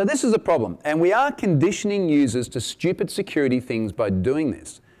 So this is a problem, and we are conditioning users to stupid security things by doing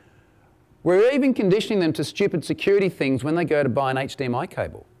this. We're even conditioning them to stupid security things when they go to buy an HDMI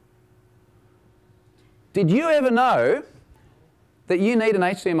cable. Did you ever know that you need an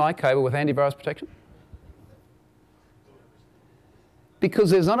HDMI cable with antivirus protection?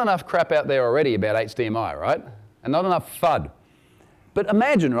 Because there's not enough crap out there already about HDMI, right? And not enough FUD. But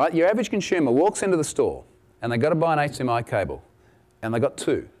imagine, right, your average consumer walks into the store and they've got to buy an HDMI cable. And they've got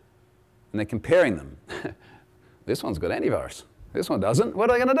two, and they're comparing them. This one's got antivirus. This one doesn't.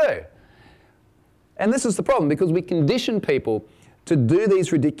 What are they going to do? And this is the problem, because we condition people to do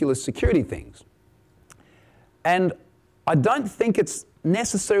these ridiculous security things. And I don't think it's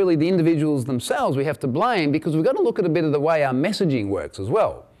necessarily the individuals themselves we have to blame, because we've got to look at a bit of the way our messaging works as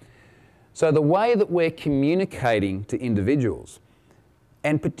well. So the way that we're communicating to individuals,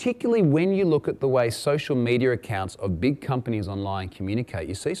 and particularly when you look at the way social media accounts of big companies online communicate,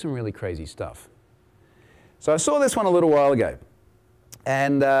 you see some really crazy stuff. So I saw this one a little while ago.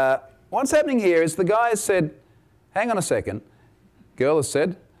 And what's happening here is the guy has said, hang on a second. Girl has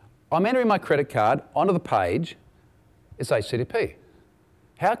said, I'm entering my credit card onto the page. It's HTTP.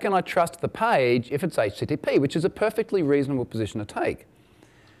 How can I trust the page if it's HTTP, which is a perfectly reasonable position to take?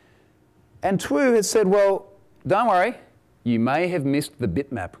 And Twu has said, well, don't worry. You may have missed the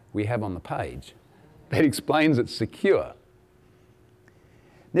bitmap we have on the page that explains it's secure.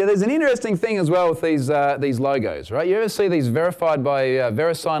 Now, there's an interesting thing as well with these logos, right? You ever see these verified by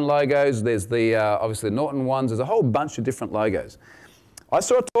VeriSign logos? There's the obviously the Norton ones. There's a whole bunch of different logos. I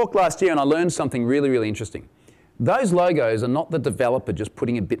saw a talk last year and I learned something really, really interesting. Those logos are not the developer just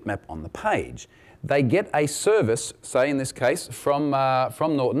putting a bitmap on the page. They get a service, say in this case, from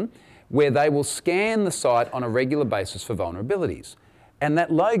Norton, where they will scan the site on a regular basis for vulnerabilities. And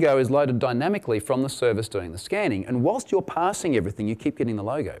that logo is loaded dynamically from the service doing the scanning. And whilst you're passing everything, you keep getting the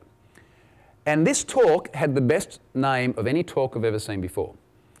logo. And this talk had the best name of any talk I've ever seen before.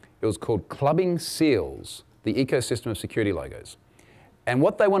 It was called Clubbing Seals, the ecosystem of security logos. And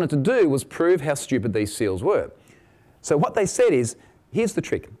what they wanted to do was prove how stupid these seals were. So what they said is, here's the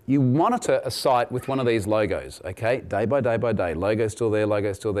trick. You monitor a site with one of these logos, okay? Day by day by day. Logo's still there,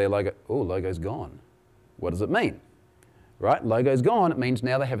 logo's still there, logo. Oh, logo's gone. What does it mean? Right? Logo's gone. It means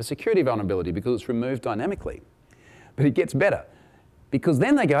now they have a security vulnerability because it's removed dynamically. But it gets better. Because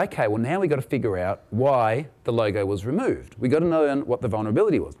then they go, okay, well now we've got to figure out why the logo was removed. We've got to know what the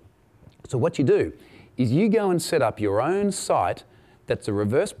vulnerability was. So what you do is you go and set up your own site that's a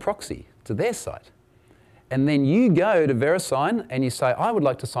reverse proxy to their site. And then you go to VeriSign and you say, I would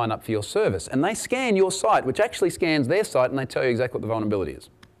like to sign up for your service. And they scan your site, which actually scans their site, and they tell you exactly what the vulnerability is.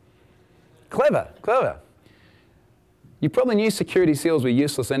 Clever, clever. You probably knew security seals were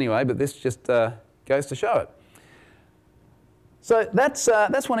useless anyway, but this just goes to show it. So that's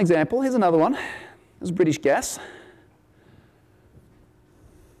one example. Here's another one. This is British Gas.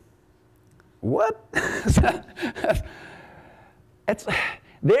 What?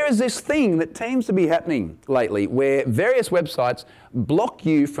 There is this thing that seems to be happening lately where various websites block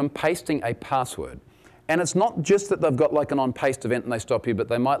you from pasting a password. And it's not just that they've got like an on-paste event and they stop you, but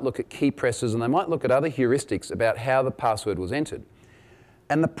they might look at key presses and they might look at other heuristics about how the password was entered.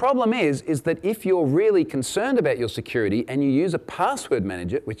 And the problem is that if you're really concerned about your security and you use a password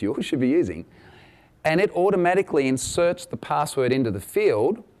manager, which you all should be using, and it automatically inserts the password into the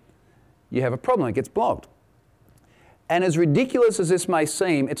field, you have a problem. It gets blocked. And as ridiculous as this may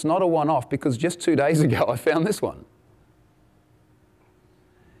seem, it's not a one-off, because just 2 days ago I found this one.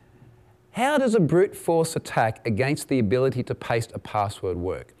 How does a brute force attack against the ability to paste a password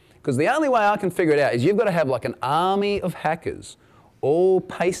work? Because the only way I can figure it out is you've got to have like an army of hackers all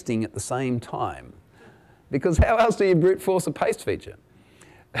pasting at the same time. Because how else do you brute force a paste feature?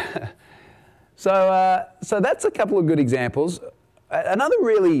 So that's a couple of good examples. Another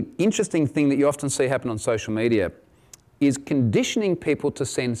really interesting thing that you often see happen on social media is conditioning people to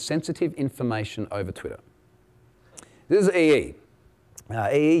send sensitive information over Twitter. This is EE.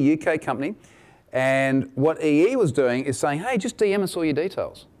 EE, UK company. And what EE was doing is saying, hey, just DM us all your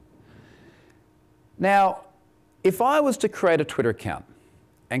details. Now, if I was to create a Twitter account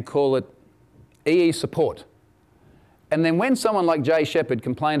and call it EE support, and then when someone like Jay Shepherd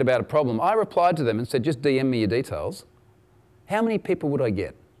complained about a problem, I replied to them and said, just DM me your details, how many people would I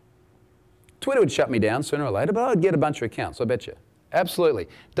get? Twitter would shut me down sooner or later, but I'd get a bunch of accounts, I bet you. Absolutely.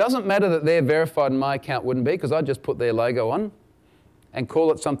 Doesn't matter that they're verified and my account wouldn't be, because I'd just put their logo on and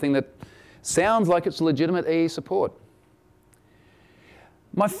call it something that sounds like it's legitimate EE support.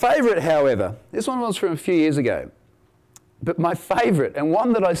 My favourite, however, this one was from a few years ago, but my favourite, and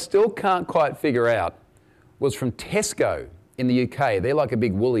one that I still can't quite figure out, was from Tesco in the UK. They're like a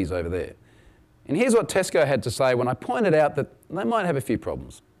big Woolies over there. And here's what Tesco had to say when I pointed out that they might have a few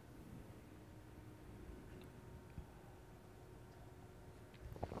problems.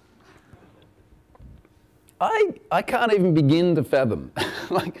 I can't even begin to fathom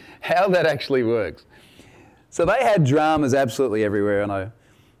like how that actually works. So they had dramas absolutely everywhere, and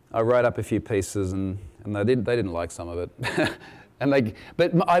I wrote up a few pieces, and they didn't like some of it.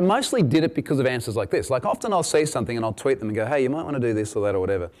 But I mostly did it because of answers like this. Like often I'll see something and I'll tweet them and go, hey, you might want to do this or that or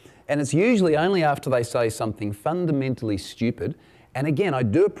whatever. And it's usually only after they say something fundamentally stupid. And again, I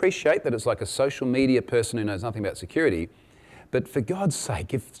do appreciate that it's like a social media person who knows nothing about security. But for God's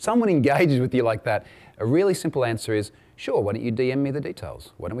sake, if someone engages with you like that, a really simple answer is, Sure, why don't you DM me the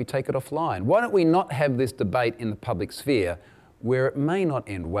details? Why don't we take it offline? Why don't we not have this debate in the public sphere where it may not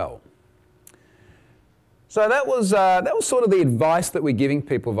end well? So that was sort of the advice that we're giving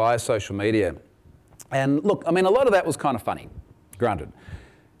people via social media. And look, I mean, a lot of that was kind of funny, granted.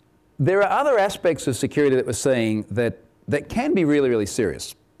 There are other aspects of security that we're seeing that can be really, really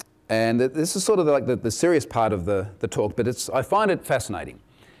serious. And this is sort of like the serious part of the talk, but I find it fascinating.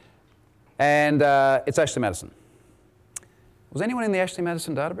 And it's Ashley Madison. Was anyone in the Ashley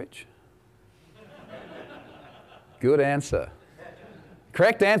Madison data breach? Good answer.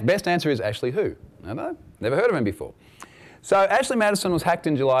 Correct answer, best answer is Ashley who? I don't know, never heard of him before. So Ashley Madison was hacked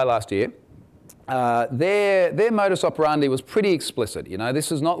in July last year. Their modus operandi was pretty explicit. You know,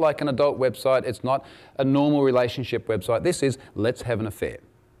 this is not like an adult website. It's not a normal relationship website. This is let's have an affair.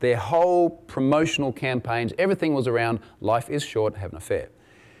 Their whole promotional campaigns, everything was around life is short, have an affair.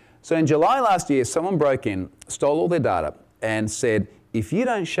 So in July last year, someone broke in, stole all their data, and said, if you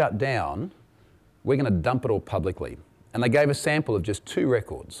don't shut down, we're going to dump it all publicly. And they gave a sample of just 2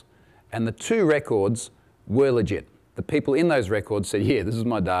 records. And the 2 records were legit. The people in those records said, yeah, this is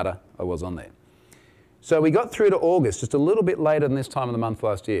my data, I was on there. So we got through to August, just a little bit later than this time of the month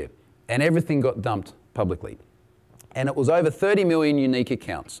last year, and everything got dumped publicly. And it was over 30 million unique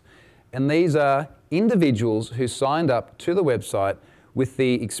accounts. And these are individuals who signed up to the website with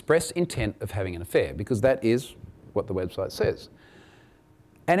the express intent of having an affair, because that is what the website says.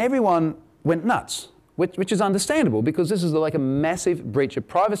 And everyone went nuts, which is understandable, because this is like a massive breach of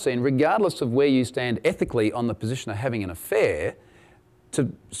privacy, and regardless of where you stand ethically on the position of having an affair,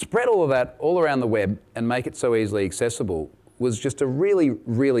 to spread all of that all around the web and make it so easily accessible was just a really,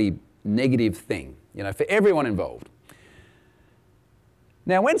 really negative thing, you know, for everyone involved.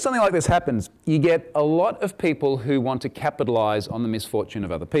 Now, when something like this happens, you get a lot of people who want to capitalize on the misfortune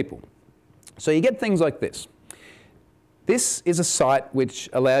of other people. So you get things like this. This is a site which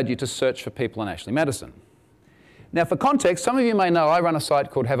allowed you to search for people on Ashley Madison. Now, for context, some of you may know I run a site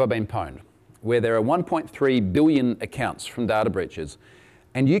called Have I Been Pwned, where there are 1.3 billion accounts from data breaches,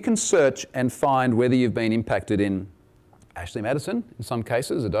 and you can search and find whether you've been impacted in Ashley Madison, in some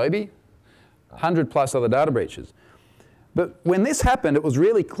cases, Adobe, 100+ other data breaches. But when this happened, it was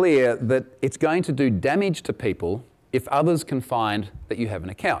really clear that it's going to do damage to people if others can find that you have an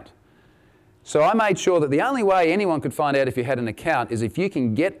account. So I made sure that the only way anyone could find out if you had an account is if you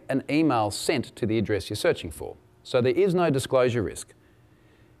can get an email sent to the address you're searching for. So there is no disclosure risk.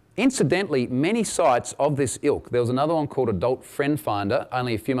 Incidentally, many sites of this ilk, there was another one called Adult Friend Finder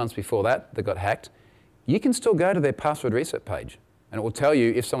only a few months before that got hacked. You can still go to their password reset page and it will tell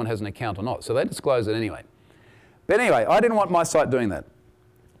you if someone has an account or not. So they disclose it anyway. But anyway, I didn't want my site doing that.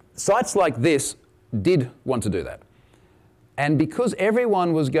 Sites like this did want to do that. And because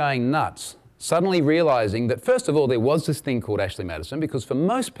everyone was going nuts, suddenly realizing that, first of all, there was this thing called Ashley Madison, because for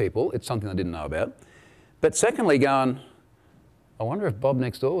most people, it's something they didn't know about. But secondly, going, I wonder if Bob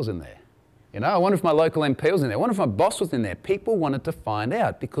next door was in there. You know, I wonder if my local MP was in there. I wonder if my boss was in there. People wanted to find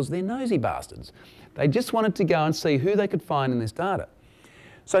out because they're nosy bastards. They just wanted to go and see who they could find in this data.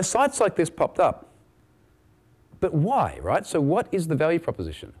 So sites like this popped up. But why, right? So what is the value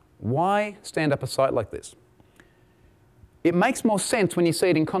proposition? Why stand up a site like this? It makes more sense when you see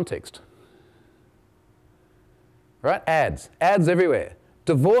it in context. Right? Ads. Ads everywhere.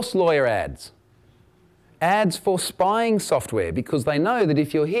 Divorce lawyer ads. Ads for spying software, because they know that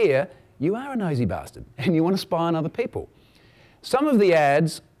if you're here, you are a nosy bastard and you want to spy on other people. Some of the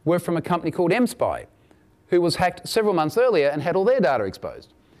ads were from a company called mSpy, who was hacked several months earlier and had all their data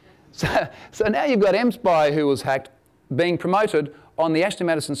exposed. So now you've got mSpy, who was hacked, being promoted on the Ashley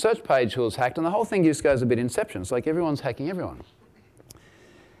Madison search page, who was hacked, and the whole thing just goes a bit Inception. It's like everyone's hacking everyone.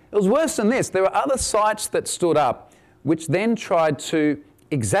 It was worse than this. There were other sites that stood up which then tried to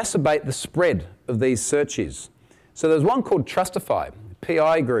exacerbate the spread of these searches. So there's one called Trustify,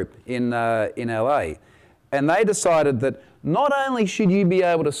 PI group in LA, and they decided that not only should you be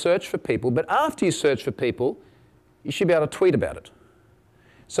able to search for people, but after you search for people, you should be able to tweet about it.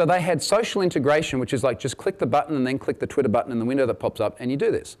 So they had social integration, which is like just click the button and then click the Twitter button in the window that pops up and you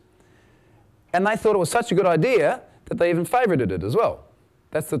do this. And they thought it was such a good idea that they even favorited it as well.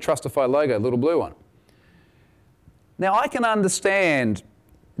 That's the Trustify logo, little blue one. Now I can understand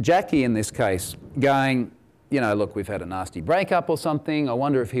Jackie in this case going, you know, look, we've had a nasty breakup or something. I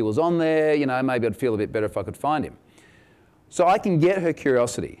wonder if he was on there. You know, maybe I'd feel a bit better if I could find him. So I can get her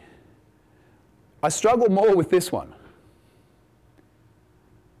curiosity. I struggle more with this one.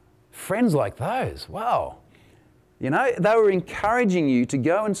 Friends like those, wow. You know, they were encouraging you to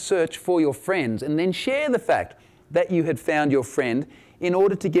go and search for your friends and then share the fact that you had found your friend in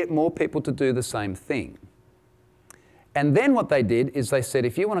order to get more people to do the same thing. And then what they did is they said,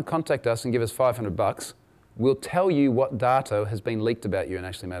 if you want to contact us and give us $500, we'll tell you what data has been leaked about you in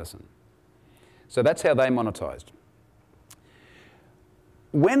Ashley Madison. So that's how they monetized.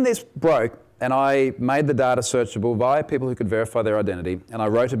 When this broke, and I made the data searchable via people who could verify their identity, and I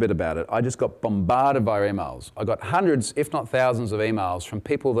wrote a bit about it, I just got bombarded by emails. I got hundreds, if not thousands, of emails from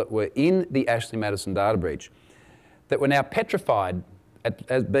people that were in the Ashley Madison data breach that were now petrified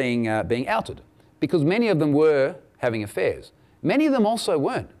as being outed, because many of them were having affairs. Many of them also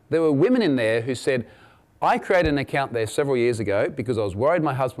weren't. There were women in there who said, I created an account there several years ago because I was worried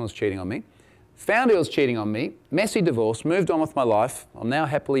my husband was cheating on me, found he was cheating on me, messy divorce, moved on with my life. I'm now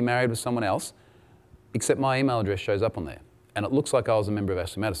happily married with someone else, except my email address shows up on there. And it looks like I was a member of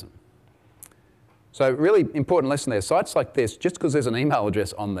Ashley Madison. So really important lesson there. Sites like this, just because there's an email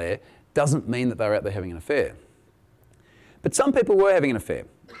address on there, doesn't mean that they're out there having an affair. But some people were having an affair,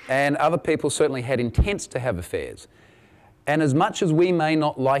 and other people certainly had intents to have affairs. And as much as we may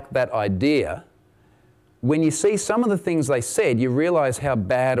not like that idea, when you see some of the things they said, you realise how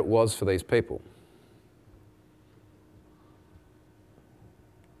bad it was for these people.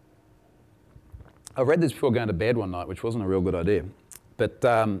 I read this before going to bed one night, which wasn't a real good idea. But,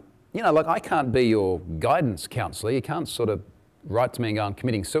 you know, like, I can't be your guidance counsellor. You can't sort of write to me and go, I'm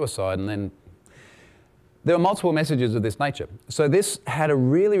committing suicide, and then... There were multiple messages of this nature. So this had a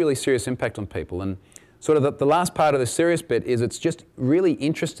really, really serious impact on people. And sort of the last part of the serious bit is it's just really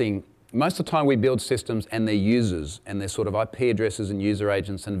interesting. Most of the time we build systems and they're users, and they're sort of IP addresses and user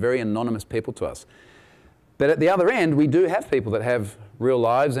agents and very anonymous people to us. But at the other end, we do have people that have real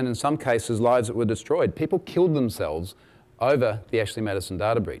lives, and in some cases, lives that were destroyed. People killed themselves over the Ashley Madison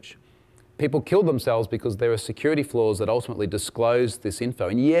data breach. People killed themselves because there were security flaws that ultimately disclosed this info.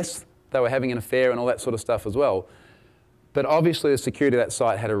 And yes, they were having an affair and all that sort of stuff as well. But obviously the security of that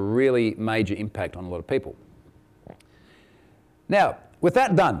site had a really major impact on a lot of people. Now, with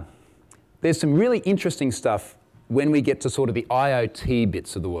that done, there's some really interesting stuff when we get to sort of the IoT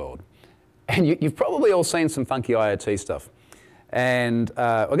bits of the world. And you've probably all seen some funky IoT stuff. And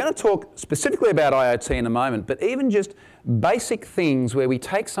we're going to talk specifically about IoT in a moment, but even just basic things where we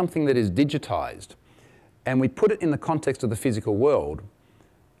take something that is digitized and we put it in the context of the physical world,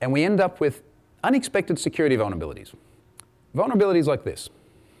 and we end up with unexpected security vulnerabilities. Vulnerabilities like this.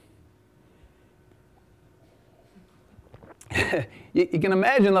 You can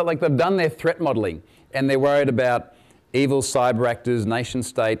imagine that, like, they've done their threat modeling and they're worried about evil cyber actors, nation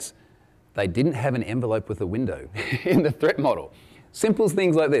states. They didn't have an envelope with a window in the threat model. Simple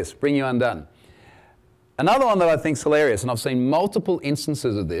things like this bring you undone. Another one that I think is hilarious, and I've seen multiple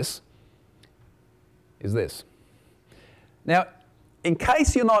instances of this, is this. Now, in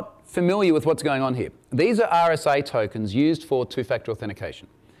case you're not familiar with what's going on here, these are RSA tokens used for two-factor authentication.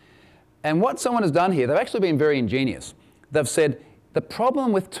 And what someone has done here, they've actually been very ingenious. They've said, the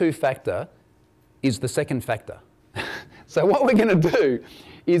problem with two-factor is the second factor. So what we're going to do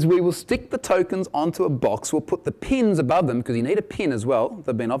is we will stick the tokens onto a box. We'll put the pins above them, because you need a pin as well.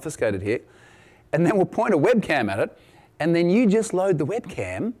 They've been obfuscated here. And then we'll point a webcam at it, and then you just load the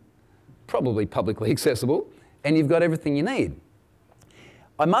webcam, probably publicly accessible, and you've got everything you need.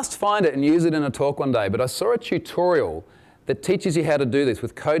 I must find it and use it in a talk one day, but I saw a tutorial that teaches you how to do this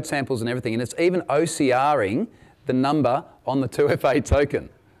with code samples and everything, and it's even OCRing the number on the 2FA token.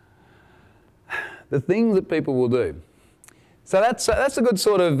 The things that people will do. So that's a good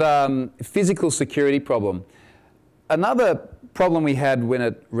sort of physical security problem. Another problem we had when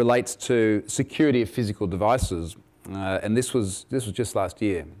it relates to security of physical devices, and this was just last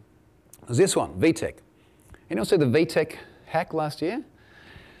year, was this one, VTech. Anyone see the VTech hack last year?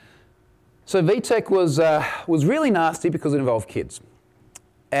 So VTech was really nasty because it involved kids.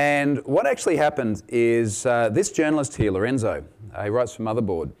 And what actually happened is this journalist here, Lorenzo, he writes for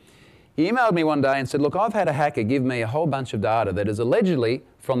Motherboard, he emailed me one day and said, look, I've had a hacker give me a whole bunch of data that is allegedly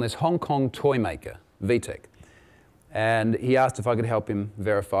from this Hong Kong toy maker, VTech. And he asked if I could help him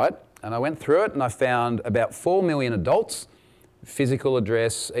verify it. And I went through it and I found about 4 million adults, physical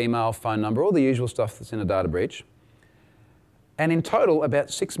address, email, phone number, all the usual stuff that's in a data breach. And in total,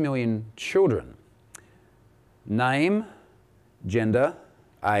 about 6 million children. Name, gender,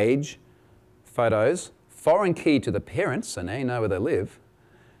 age, photos, foreign key to the parents, so now you know where they live.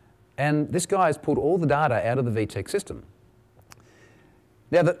 And this guy has pulled all the data out of the VTech system.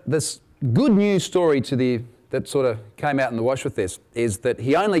 Now, this good news story that sort of came out in the wash with this is that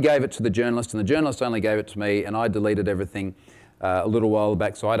he only gave it to the journalist, and the journalist only gave it to me, and I deleted everything a little while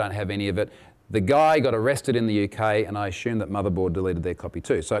back, so I don't have any of it. The guy got arrested in the UK, and I assume that Motherboard deleted their copy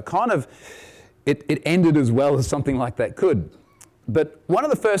too. So it kind of, it ended as well as something like that could. But one of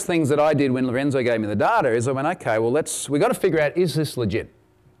the first things that I did when Lorenzo gave me the data is I went, okay, well, we've got to figure out, is this legit?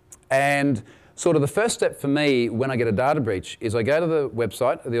 And sort of the first step for me when I get a data breach is I go to the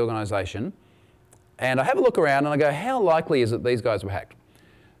website of the organisation and I have a look around and I go, how likely is it these guys were hacked?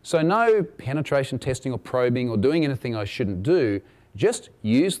 So no penetration testing or probing or doing anything I shouldn't do, just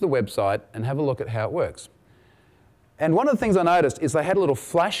use the website and have a look at how it works. And one of the things I noticed is they had a little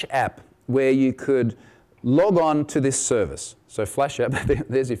Flash app where you could log on to this service. So Flash app,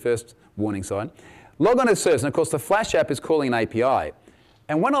 there's your first warning sign. Log on to this service, and of course the Flash app is calling an API.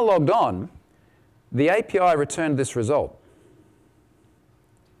 And when I logged on, the API returned this result.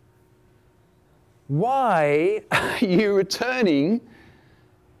 Why are you returning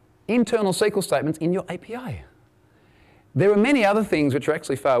internal SQL statements in your API? There are many other things which are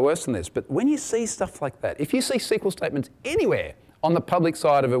actually far worse than this, but when you see stuff like that, if you see SQL statements anywhere on the public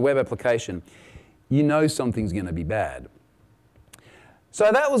side of a web application, you know something's going to be bad. So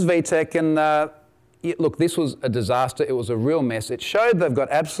that was VTech, and look, this was a disaster. It was a real mess. It showed they've got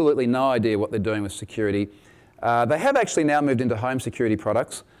absolutely no idea what they're doing with security. They have actually now moved into home security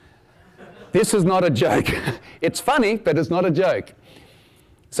products. This is not a joke. It's funny, but it's not a joke.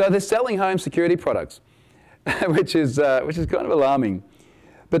 So they're selling home security products, which is kind of alarming.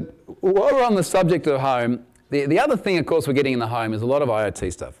 But while we're on the subject of home, the other thing, of course, we're getting in the home is a lot of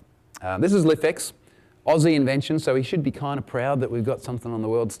IoT stuff. This is LifX, Aussie invention, so we should be kind of proud that we've got something on the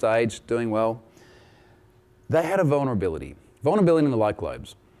world stage doing well. They had a vulnerability in the light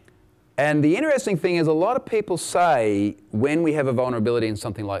globes. And the interesting thing is a lot of people say when we have a vulnerability in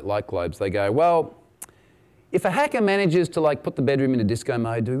something like light globes, they go, well, if a hacker manages to put the bedroom into disco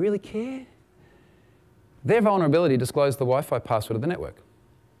mode, do we really care? Their vulnerability disclosed the Wi-Fi password of the network.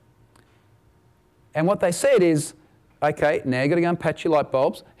 And what they said is, okay, now you've got to go and patch your light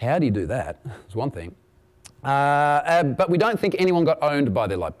bulbs. How do you do that? That's one thing. But we don't think anyone got owned by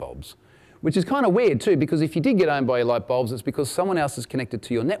their light bulbs, which is kind of weird too, because if you did get owned by your light bulbs, it's because someone else is connected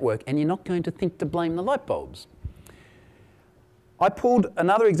to your network and you're not going to think to blame the light bulbs. I pulled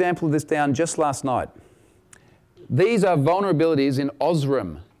another example of this down just last night. These are vulnerabilities in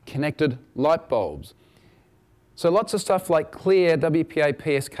OSRAM, connected light bulbs. So lots of stuff like clear WPA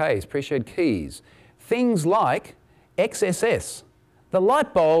PSKs, pre-shared keys. Things like XSS. The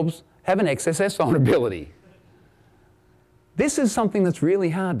light bulbs have an XSS vulnerability. This is something that's really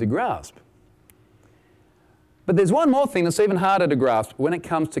hard to grasp. But there's one more thing that's even harder to grasp when it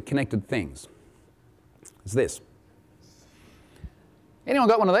comes to connected things. It's this. Anyone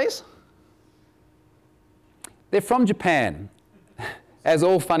got one of these? They're from Japan, as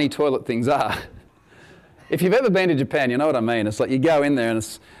all funny toilet things are. If you've ever been to Japan, you know what I mean. It's like you go in there and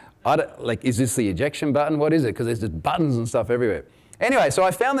it's, is this the ejection button? What is it? Because there's just buttons and stuff everywhere. Anyway, so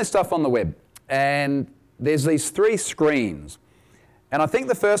I found this stuff on the web, and there's these 3 screens. And I think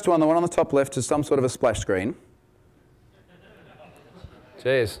the first one, the one on the top left, is some sort of a splash screen.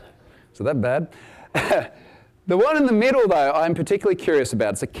 Jeez, is it that bad? The one in the middle, though, I'm particularly curious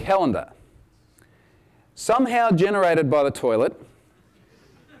about. It's a calendar. Somehow generated by the toilet,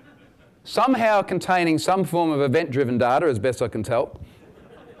 somehow containing some form of event-driven data, as best I can tell.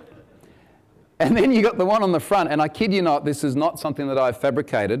 And then you got the one on the front, and I kid you not, this is not something that I've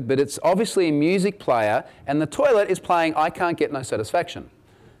fabricated, but it's obviously a music player, and the toilet is playing I Can't Get No Satisfaction.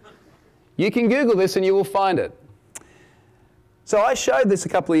 You can Google this and you will find it. So I showed this a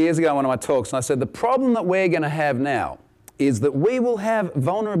couple of years ago in one of my talks, and I said the problem that we're going to have now is that we will have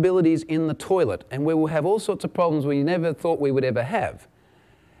vulnerabilities in the toilet, and we will have all sorts of problems we never thought we would ever have.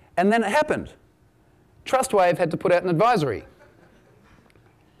 And then it happened. TrustWave had to put out an advisory.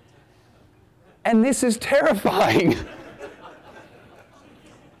 And this is terrifying.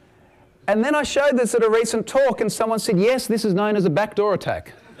 And then I showed this at a recent talk, and someone said, yes, this is known as a backdoor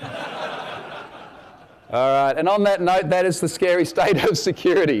attack. All right, and on that note, that is the scary state of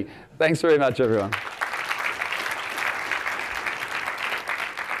security. Thanks very much, everyone.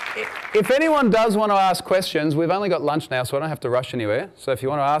 If anyone does want to ask questions, we've only got lunch now, so I don't have to rush anywhere. So if you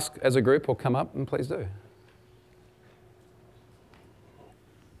want to ask as a group, or come up, and please do.